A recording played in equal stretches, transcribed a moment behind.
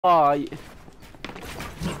Alright,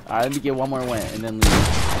 let me get one more win and then leave.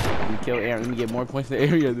 Let me kill Aaron. Let me get more points in the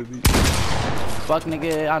area than leave. Fuck,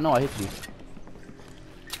 nigga. I know I hit you.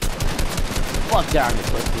 Fuck down, you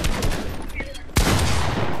pussy.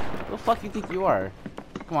 Who the fuck you think you are?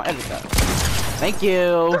 Come on, edit that. Thank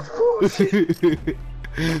you.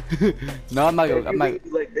 No, I'm not gonna. I'm not.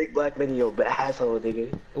 You like big black men in your asshole,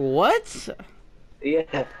 nigga. What?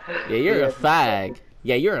 Yeah. Yeah, you're a fag.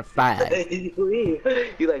 Yeah, you're a fag.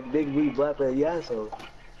 You like big weed black man in your asshole.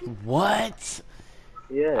 What?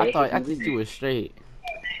 Yeah. I thought you was straight.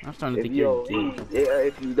 I'm starting to think you're deep. Yeah,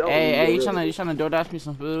 if you don't. Hey, you trying to DoorDash me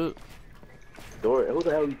some food? Who the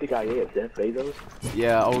hell do you think I am? Jeff Bezos?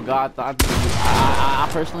 Yeah. Oh God. I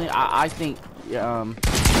personally, I think, you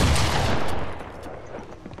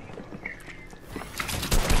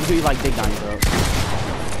do like big guys, bro.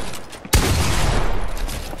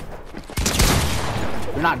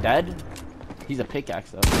 You're not dead. He's a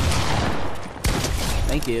pickaxe though.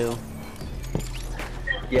 Thank you.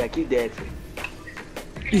 Yeah, keep dancing.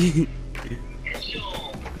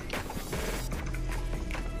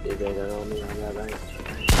 They got on me on that night.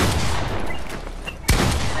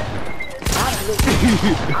 I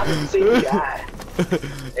didn't see the guy.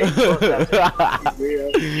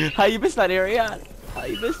 How you missed that, Arion? How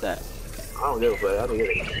you missed that? I don't give a fuck. I don't give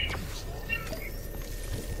a fuck.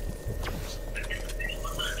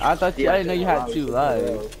 I thought I didn't know you had 2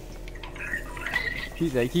 lives. He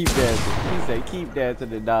said keep dancing. He said keep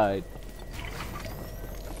dancing and died.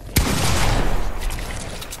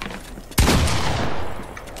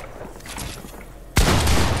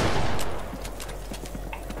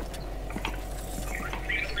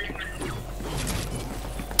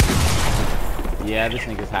 Yeah, this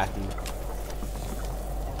nigga's hacking.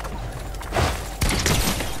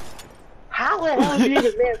 How the hell do you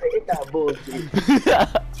even manage to hit that bullshit?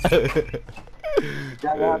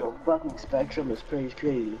 That have a fucking spectrum is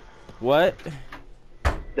crazy. What?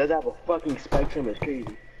 Does have a fucking spectrum is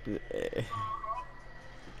crazy.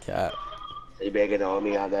 Cat. They begging on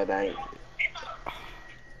me on that night.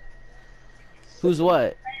 Who's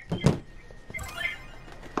what?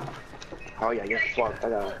 Oh yeah, yes, fuck. I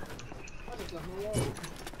got it.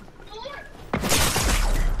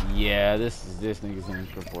 Yeah, this nigga's gonna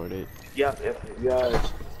report it. Yeah.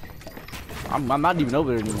 I'm not even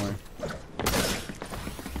over there anymore.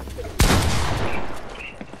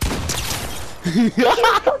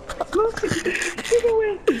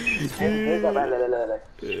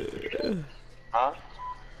 Huh?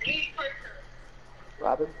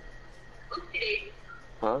 Robin?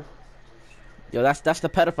 Huh? Yo, that's the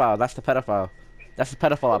pedophile. That's the pedophile. That's the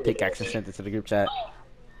pedophile I pickaxe and sent it to the group chat.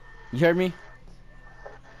 You heard me?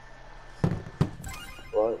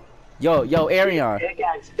 What? Yo, Arion.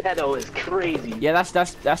 Pickaxe pedo is crazy. Yeah, that's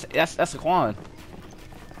Saquon.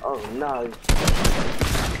 Oh no.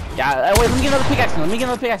 Yeah, wait, let me get another pickaxe on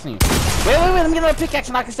you. Wait, let me get another pickaxe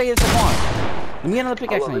and I can say it's Saquon. Let me get another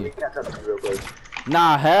pickaxe on you.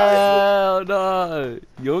 Nah, hell no.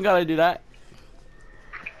 You don't gotta do that.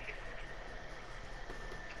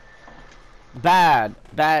 Bad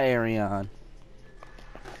Arion.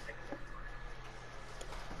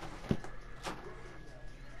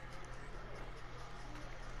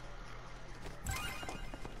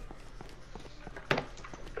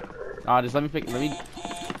 Just let me.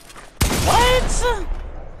 What?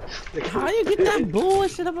 How you get that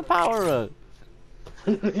bullshit of a power up?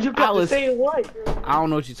 You got to say what? I don't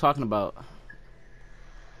know what you're talking about.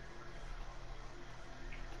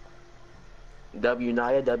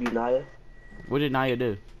 Naya. What did Naya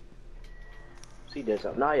do? She did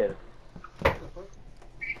something. Naya.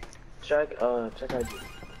 Check IG.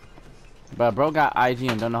 But bro got IG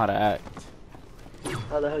and don't know how to act.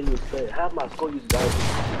 How the hell you say? Half my school uses IG.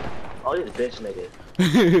 Oh, you're the bitch nigga.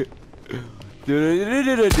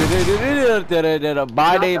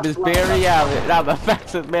 My name is Barry Allen and I'm the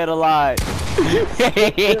fastest man alive.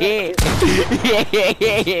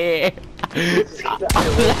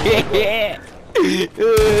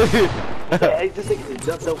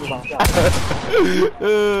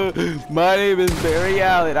 My name is Barry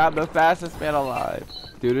Allen. I'm the fastest man alive.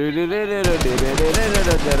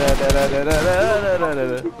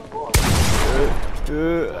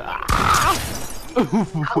 I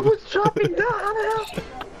was chopping down. How the hell?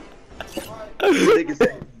 Nigga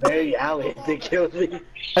said Barry Allen. They killed me.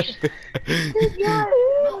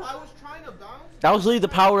 That was really the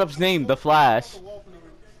power-up's name, the Flash.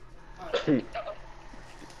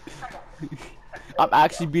 I'm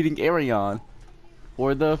actually beating Arion.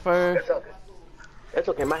 For the fur. It's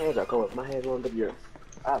okay. My hands are cold. My hands won't be your.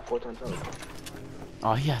 I have 4 times health.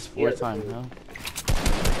 Oh, he has 4 times, no?